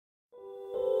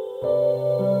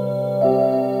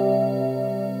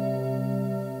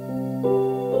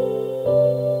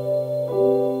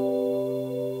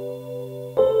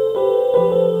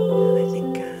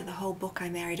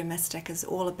music is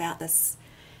all about this,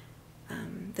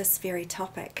 this very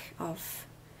topic of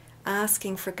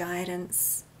asking for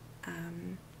guidance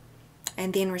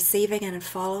and then receiving it and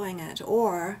following it.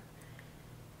 Or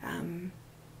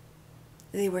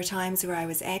there were times where I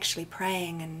was actually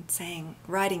praying and saying,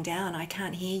 writing down, I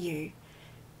can't hear you.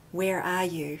 Where are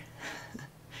you?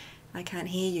 I can't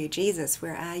hear you. Jesus,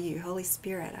 where are you? Holy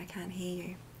Spirit, I can't hear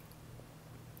you.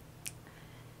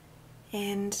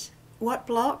 And what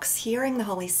blocks hearing the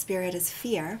Holy Spirit is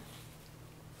fear.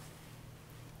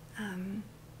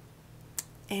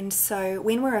 And so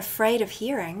when we're afraid of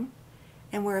hearing,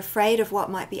 and we're afraid of what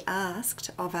might be asked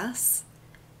of us,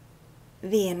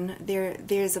 then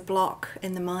there's a block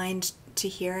in the mind to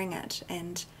hearing it.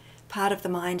 And part of the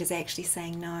mind is actually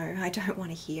saying, no, I don't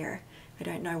want to hear. I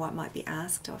don't know what might be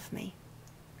asked of me.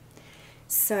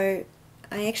 So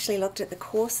I actually looked at the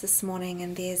Course this morning,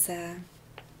 and there's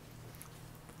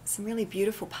some really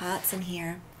beautiful parts in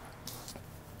here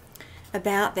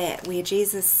about that, where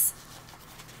Jesus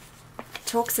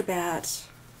talks about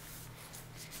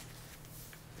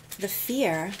the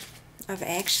fear of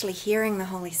actually hearing the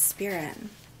Holy Spirit.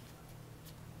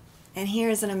 And here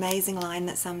is an amazing line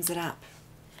that sums it up.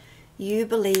 You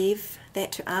believe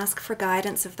that to ask for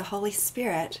guidance of the Holy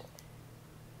Spirit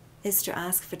is to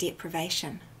ask for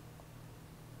deprivation.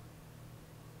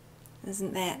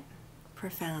 Isn't that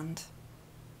profound?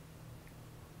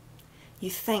 You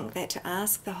think that to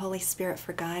ask the Holy Spirit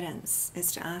for guidance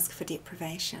is to ask for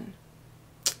deprivation.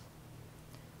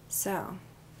 So,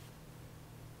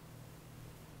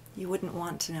 you wouldn't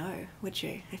want to know, would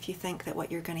you, if you think that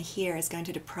what you're going to hear is going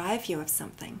to deprive you of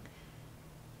something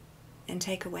and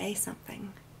take away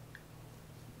something.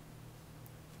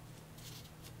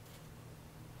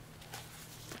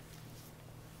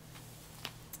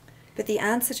 But the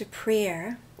answer to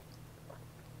prayer,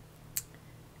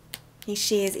 he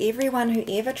shares, everyone who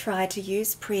ever tried to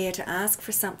use prayer to ask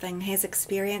for something has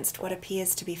experienced what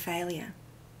appears to be failure.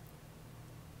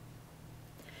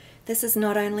 This is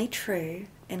not only true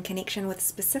in connection with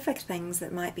specific things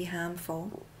that might be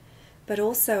harmful, but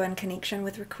also in connection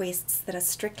with requests that are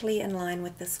strictly in line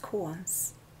with this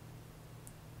Course.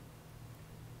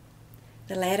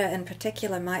 The latter in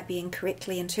particular might be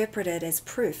incorrectly interpreted as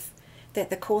proof that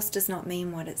the Course does not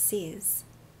mean what it says.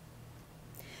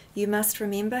 You must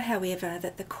remember, however,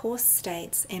 that the Course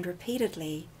states, and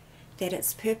repeatedly, that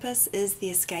its purpose is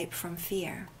the escape from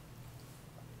fear.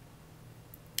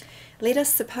 Let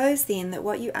us suppose then that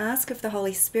what you ask of the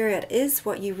Holy Spirit is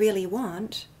what you really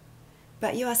want,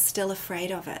 but you are still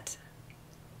afraid of it.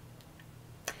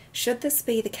 Should this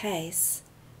be the case,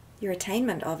 your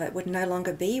attainment of it would no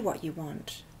longer be what you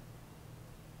want.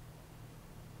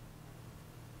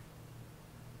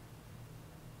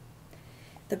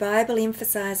 The Bible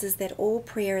emphasizes that all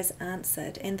prayer is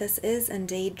answered, and this is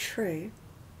indeed true.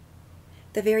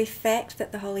 The very fact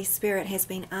that the Holy Spirit has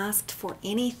been asked for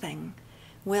anything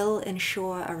will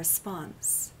ensure a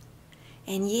response.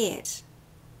 And yet,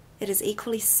 it is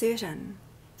equally certain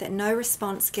that no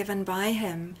response given by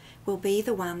him will be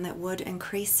the one that would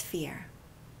increase fear.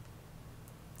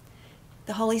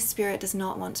 The Holy Spirit does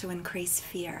not want to increase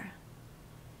fear.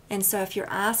 And so if you're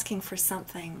asking for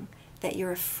something that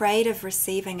you're afraid of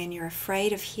receiving and you're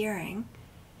afraid of hearing,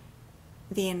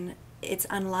 then it's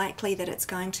unlikely that it's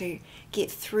going to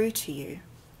get through to you.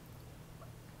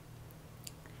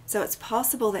 So it's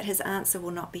possible that his answer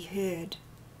will not be heard.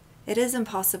 It is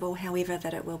impossible, however,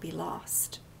 that it will be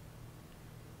lost.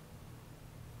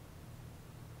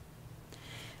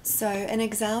 So an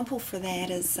example for that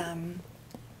is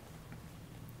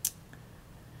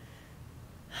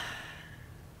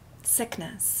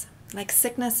sickness. Like,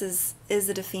 sickness is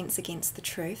a defense against the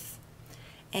truth,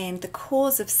 and the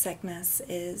cause of sickness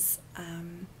is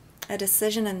a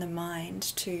decision in the mind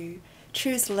to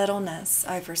choose littleness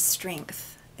over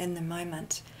strength in the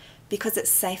moment because it's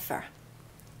safer.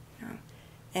 You know?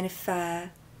 And if,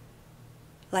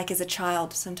 like as a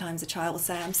child, sometimes a child will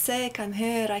say, I'm sick, I'm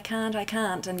hurt, I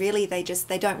can't, and really they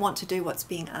don't want to do what's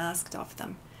being asked of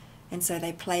them, and so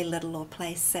they play little or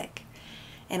play sick.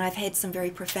 And I've had some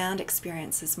very profound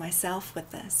experiences myself with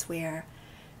this, where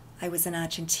I was in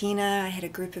Argentina, I had a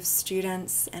group of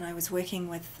students, and I was working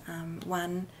with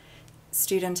one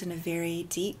student in a very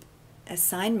deep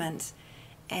assignment,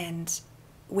 and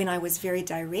when I was very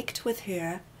direct with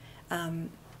her,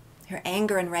 her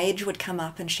anger and rage would come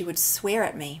up and she would swear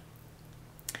at me.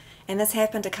 And this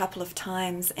happened a couple of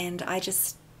times, and I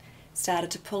just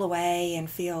started to pull away and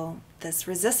feel this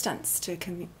resistance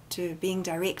to being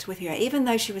direct with her, even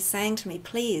though she was saying to me,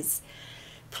 please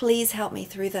help me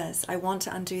through this. I want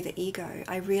to undo the ego.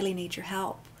 I really need your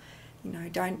help.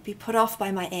 don't be put off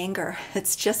by my anger.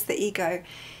 It's just the ego.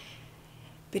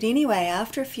 But anyway,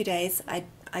 after a few days,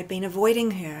 I'd been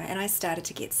avoiding her and I started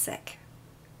to get sick.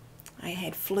 I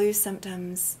had flu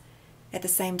symptoms. At the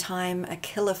same time, a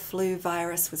killer flu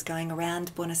virus was going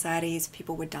around Buenos Aires.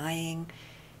 People were dying.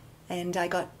 And I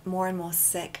got more and more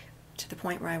sick to the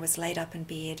point where I was laid up in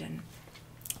bed and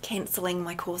cancelling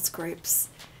my course groups.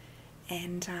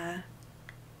 And I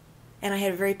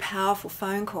had a very powerful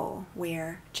phone call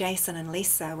where Jason and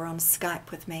Lisa were on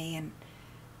Skype with me, and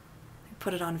I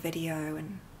put it on video.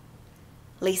 And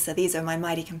Lisa, these are my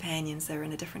mighty companions, they're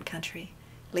in a different country.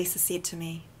 Lisa said to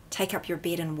me, "Take up your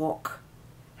bed and walk."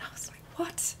 I was like,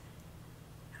 what?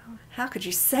 How could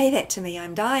you say that to me?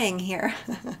 I'm dying here.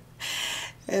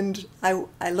 And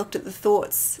I looked at the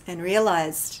thoughts and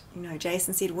realized,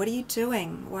 Jason said, "What are you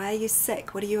doing? Why are you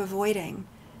sick? What are you avoiding?"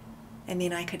 And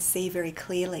then I could see very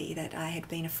clearly that I had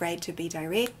been afraid to be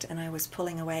direct, and I was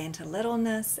pulling away into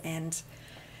littleness, and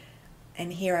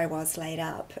here I was laid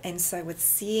up. And so with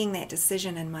seeing that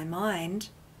decision in my mind,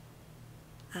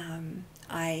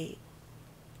 I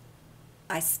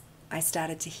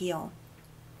started to heal.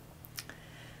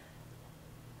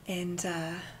 And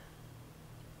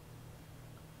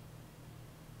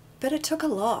but it took a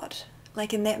lot.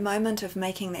 Like in that moment of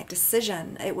making that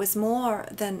decision, it was more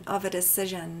than of a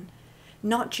decision,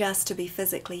 not just to be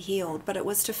physically healed, but it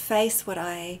was to face what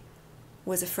I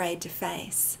was afraid to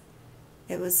face.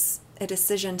 It was a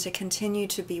decision to continue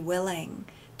to be willing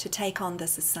to take on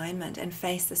this assignment and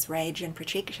face this rage and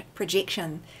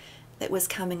projection that was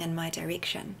coming in my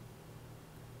direction.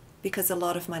 Because a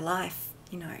lot of my life,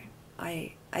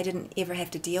 I didn't ever have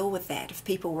to deal with that. If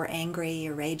people were angry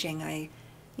or raging, I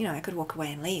could walk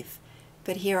away and leave.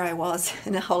 But here I was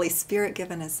in a Holy Spirit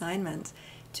given assignment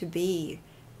to be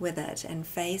with it and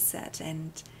face it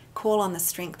and call on the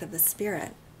strength of the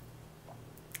Spirit.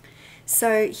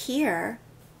 So here,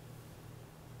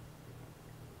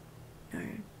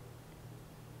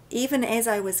 even as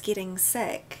I was getting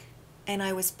sick and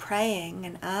I was praying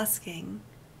and asking,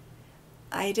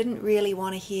 I didn't really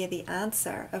want to hear the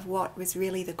answer of what was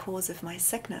really the cause of my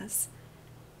sickness.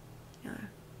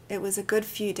 It was a good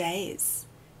few days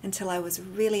until I was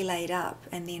really laid up,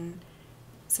 and then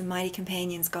some mighty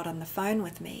companions got on the phone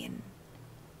with me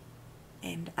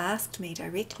and asked me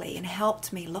directly and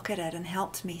helped me look at it and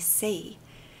helped me see.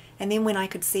 And then when I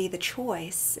could see the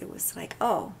choice, it was like,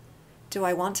 oh, do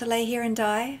I want to lay here and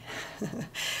die?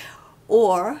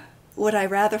 Or would I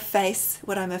rather face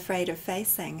what I'm afraid of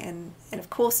facing? And of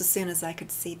course, as soon as I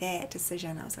could see that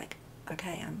decision, I was like,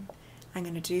 okay, I'm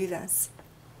going to do this.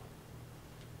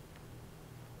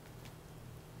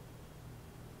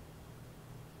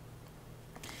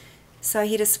 So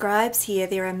he describes here,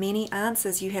 there are many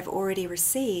answers you have already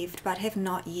received but have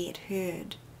not yet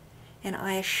heard, and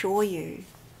I assure you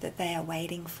that they are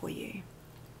waiting for you.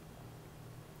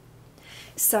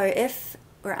 So if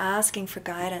we're asking for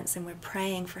guidance and we're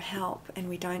praying for help and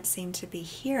we don't seem to be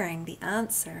hearing the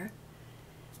answer,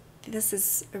 this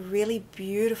is a really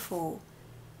beautiful,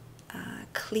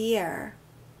 clear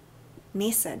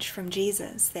message from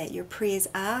Jesus that your prayers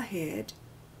are heard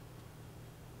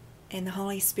and the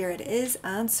Holy Spirit is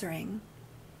answering.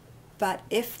 But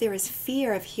if there is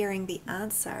fear of hearing the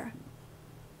answer,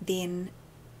 then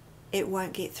it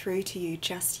won't get through to you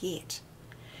just yet.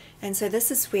 And so this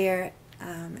is where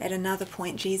at another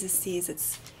point Jesus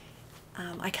says,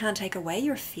 I can't take away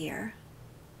your fear,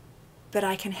 but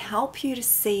I can help you to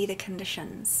see the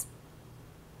conditions.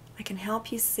 I can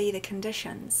help you see the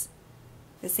conditions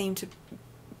that seem to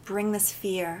bring this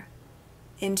fear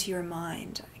into your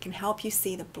mind. I can help you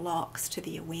see the blocks to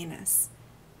the awareness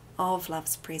of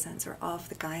love's presence or of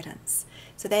the guidance.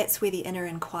 So that's where the inner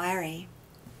inquiry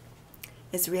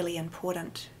is really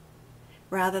important.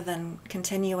 Rather than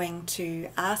continuing to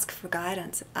ask for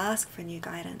guidance, ask for new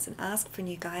guidance, and ask for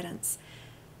new guidance,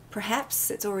 perhaps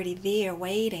it's already there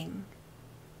waiting.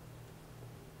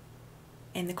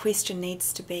 And the question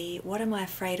needs to be, what am I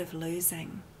afraid of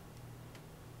losing?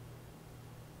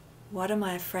 What am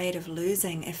I afraid of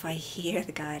losing if I hear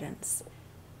the guidance?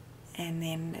 And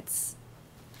then it's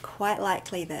quite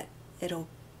likely that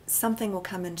something will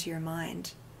come into your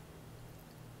mind.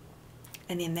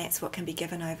 And then that's what can be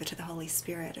given over to the Holy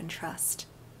Spirit and trust.